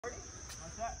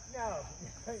set? No.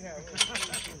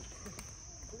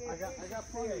 I got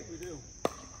plenty if we do.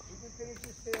 We can finish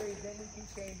this series, then we can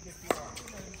change if you want.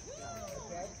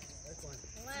 Okay? That's fine.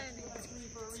 3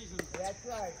 for a reason. That's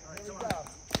right. Here we go.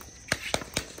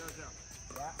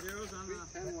 Yeah. Zeros on the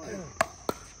 10-1.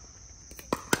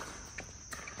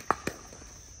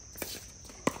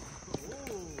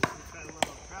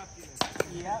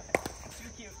 Yep. Too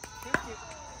cute. Too cute.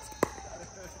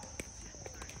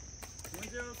 1-0,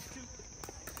 2.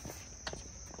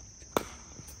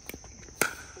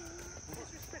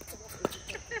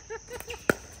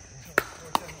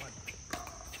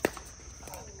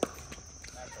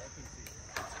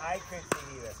 I couldn't see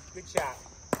either. Good shot.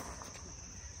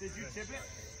 Did you tip it?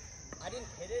 I didn't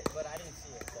hit it, but I didn't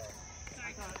see it, so.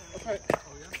 Okay.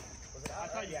 Oh, yeah? Was it I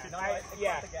thought you tipped I, it.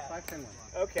 yeah. 5-10-1.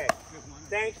 Okay.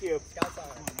 Thank you. Scouts on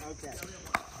it. Okay.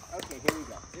 Okay, here we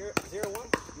go. 0-1?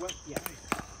 What? Yeah.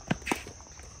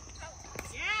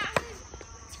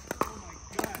 Oh, my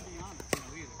God. Be honest. No,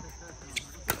 either.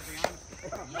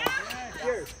 Be honest.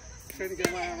 Cheers. Trying to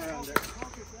get my arm around it.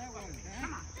 Focus that one.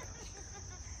 Come on.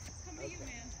 Come to you, man.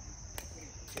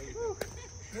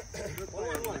 Good play,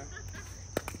 man. A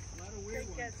lot of weird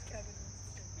ones. Gets Kevin.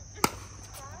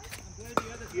 I'm glad the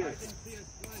other guy didn't see us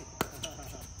play.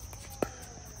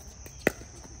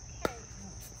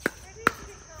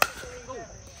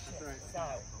 That's right.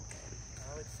 Solid.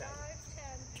 Now it's set. 5,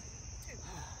 10,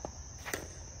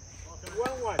 2.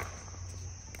 1-1.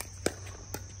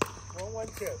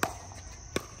 1-1-2.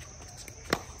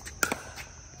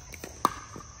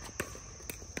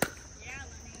 Yeah,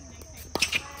 Lenny.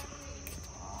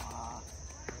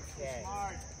 Okay.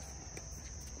 Smart.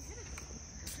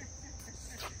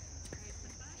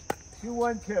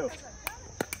 2-1-2.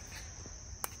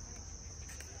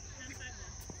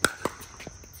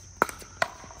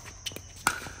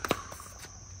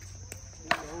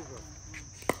 Over.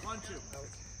 1-2.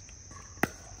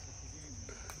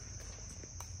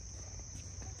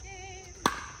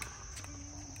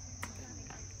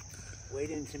 Way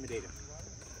to intimidate him.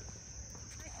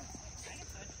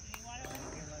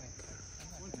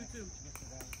 1-2-2.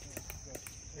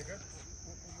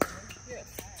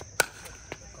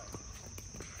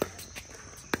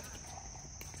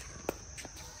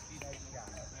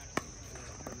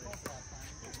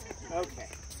 Okay.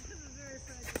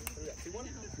 2-1?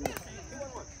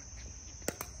 2-1-1.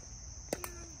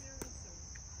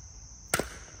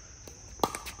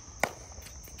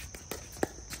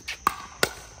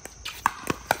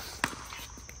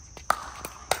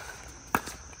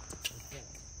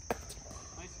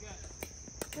 Nice guy.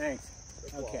 Thanks.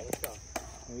 Okay. Let's go.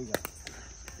 There you go.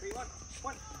 3-1.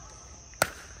 1.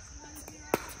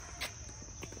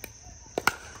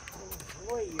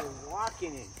 Boy, you're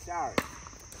walking in. Sorry.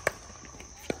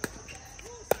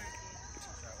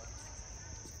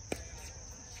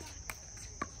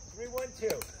 Three, 1, 2. Wait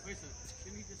a second.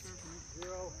 Didn't he just serve for me?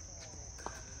 0,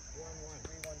 1, 1.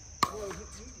 3-1. No,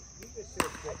 you just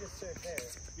served. I just served there.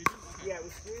 Did you? Okay. Yeah, it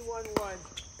was 3, 1, 1.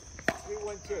 3,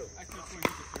 1, 2. I could have sworn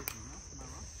you just served me, no? Am I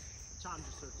wrong? Tom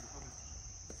just served you.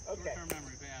 Okay. Okay. Short-term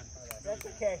memory, bad. That's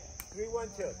okay. 3,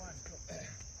 1, 2.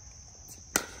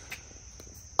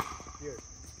 Here.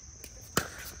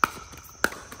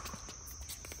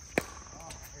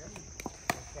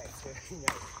 Okay, very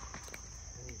nice.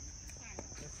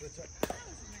 That was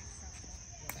a nice softball.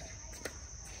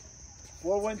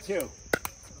 4, 1, 2.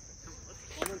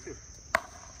 1-1-2.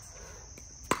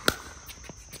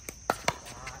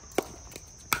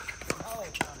 Oh,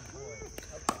 Tommy boy.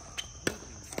 Okay.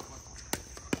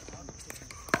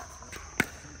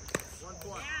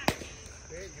 1-1.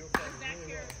 Yeah. I'm back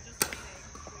here just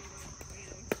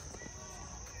waiting.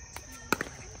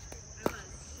 I was.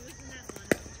 She was in that one.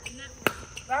 In that one.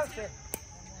 Bouncer.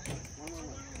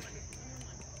 1-1-1.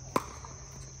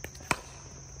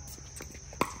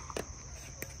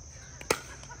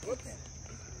 Whoops.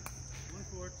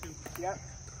 1-4-2. Yep.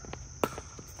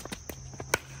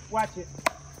 Watch it.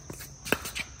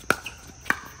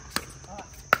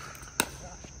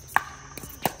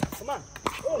 Come on.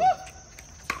 Oh.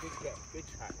 Good catch. Good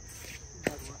shot.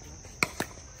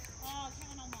 Oh,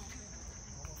 Kevin almost.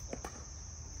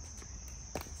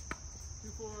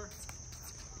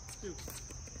 2-4-2.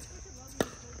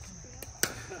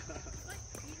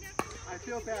 I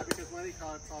feel bad because Lenny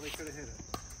probably could have hit it.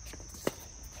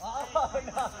 Oh,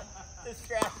 no.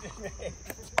 Distracted me.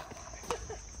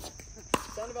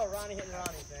 Something about Ronnie hitting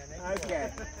Ronnie, man. Okay.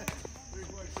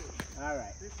 3-4-2. All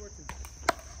right. 3-4-2.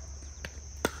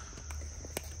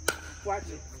 Watch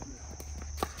it.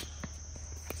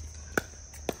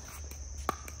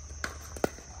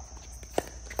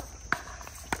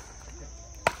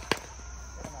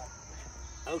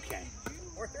 Okay.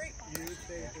 4-3. You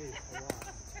say eight a lot.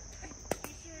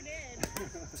 He sure did.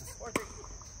 4-3.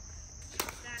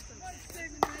 That's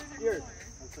okay. Yours.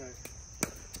 That's right.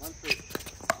 1-3.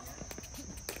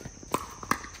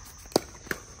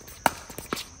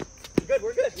 Good,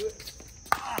 we're good.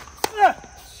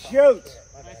 Shoot.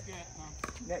 Nice get, Tom.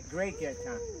 That great get,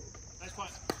 Tom. Nice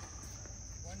punt.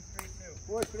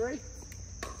 4-3?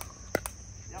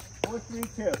 Yep.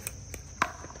 4-3-2.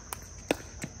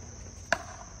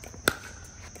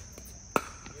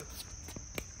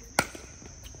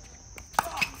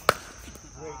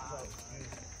 Great play.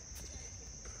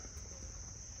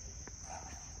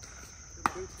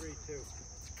 2-3-2.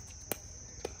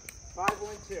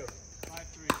 5-1-2.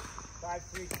 5-3.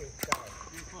 5-3-2. Sorry.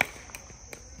 You're close.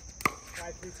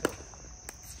 5-3-2.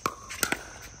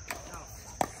 No.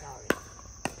 Sorry.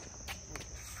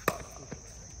 Oh,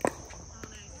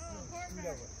 nice. Scoot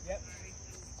over. Yep.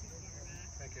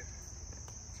 Thank you.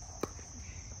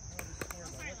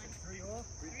 3-all?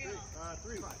 3-3.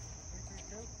 3-5.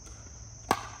 3-3-2?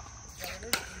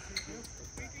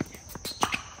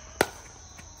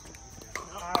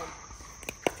 Out.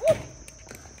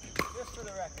 Just for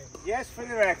the record. Yes, for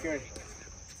the record.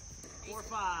 4-5-1.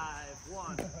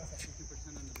 52%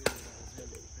 on the video.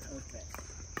 Okay.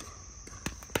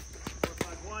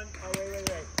 4-5-1. Oh,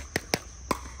 wait.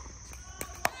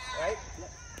 Right?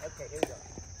 Okay, here we go.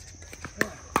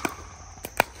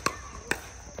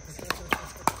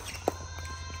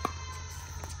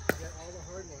 Get all the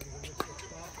hard ones and just get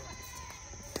stopped.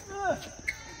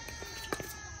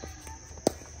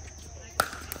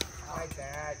 My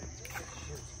bad.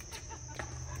 Shoot.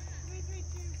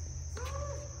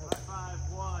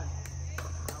 5-5-1.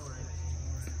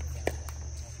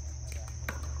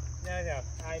 No,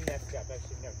 I messed up. I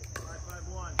should know.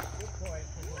 5-5-1. Good point.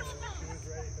 She was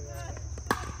ready for that.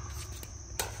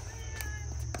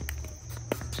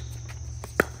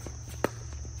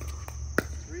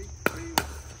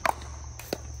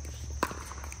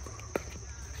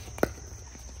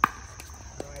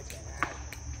 My bad.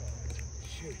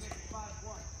 Shoot.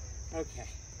 Okay.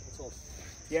 That's all.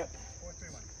 Yep.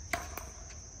 4-3-1.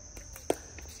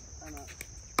 Time out.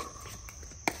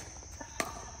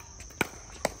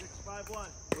 6-5-1.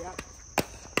 Yep.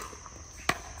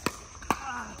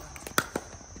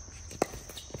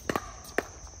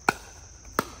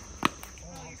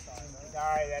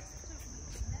 Sorry, that's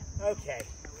okay.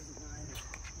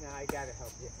 No, I gotta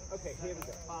help you. Okay, here we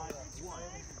go. 5-1.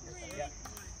 Yep.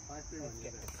 5-3-1.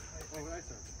 Okay. Oh, what I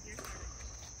said.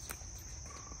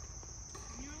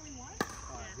 You only won?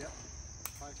 Yep.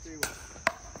 5-3-1.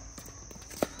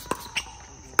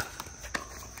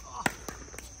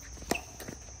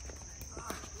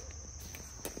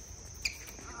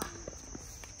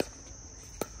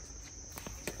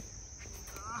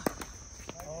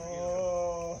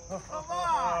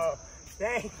 Oh,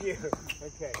 thank you.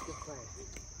 Okay, good plan.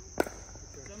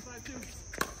 7-5-2.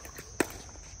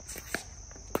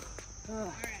 All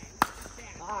right.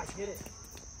 Ah, get it.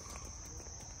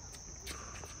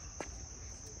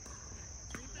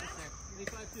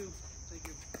 3-5-2. Thank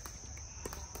you.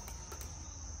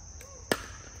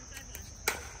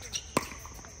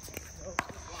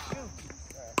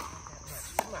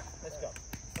 Come on, let's go.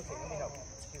 Okay, let me help.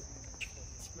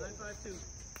 9-5-2.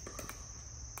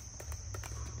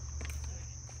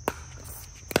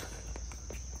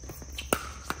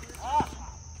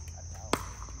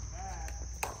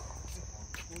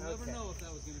 We'll never know if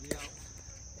that was going to be out.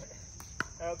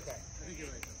 Okay, I think you're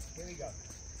right. here we go.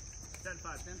 10-5.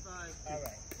 10-5. All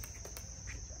right.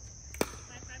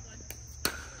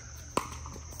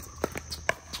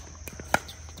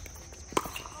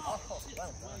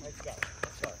 5-5-1. Let's go.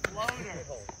 Floater.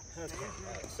 Okay.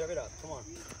 Serve it up. Come on.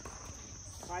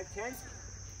 5-10?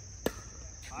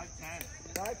 5-10.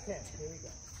 5-10. Here we go.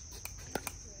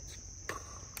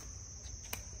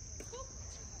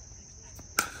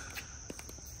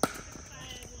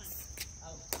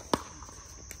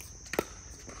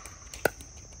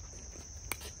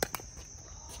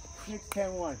 Six,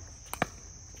 10-1.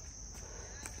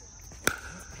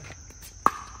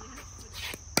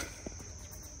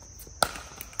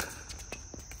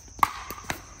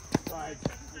 Sorry.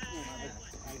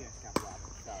 I just got robbed.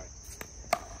 Sorry.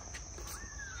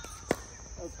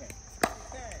 Okay.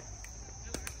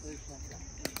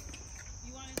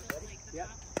 You wanted the, like, the Yep.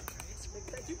 top,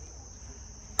 right?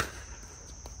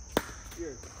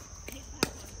 Yours.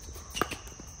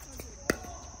 8-5-1.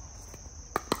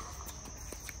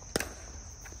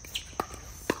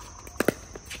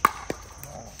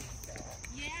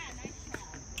 Yeah, nice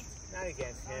shot. Not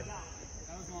against him.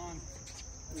 That was long.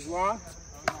 It was long? That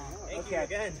was long. Thank Okay. you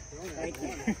again. Thank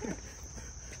you.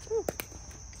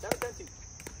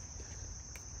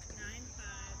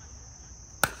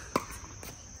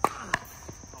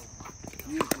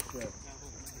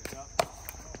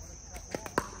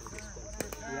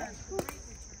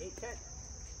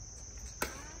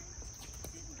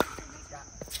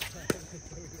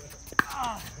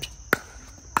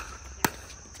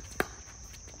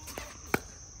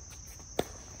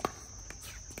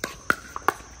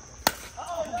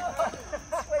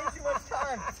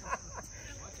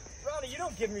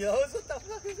 giving me those? What the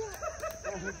fuck is that?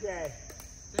 Okay.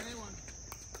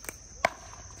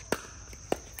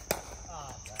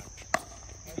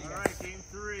 All right, game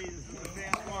 3. This is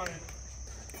advanced one.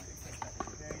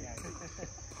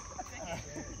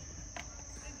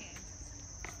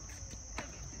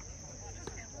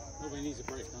 Nobody needs a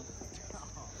break, huh?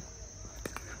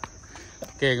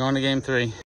 Okay, going to game 3.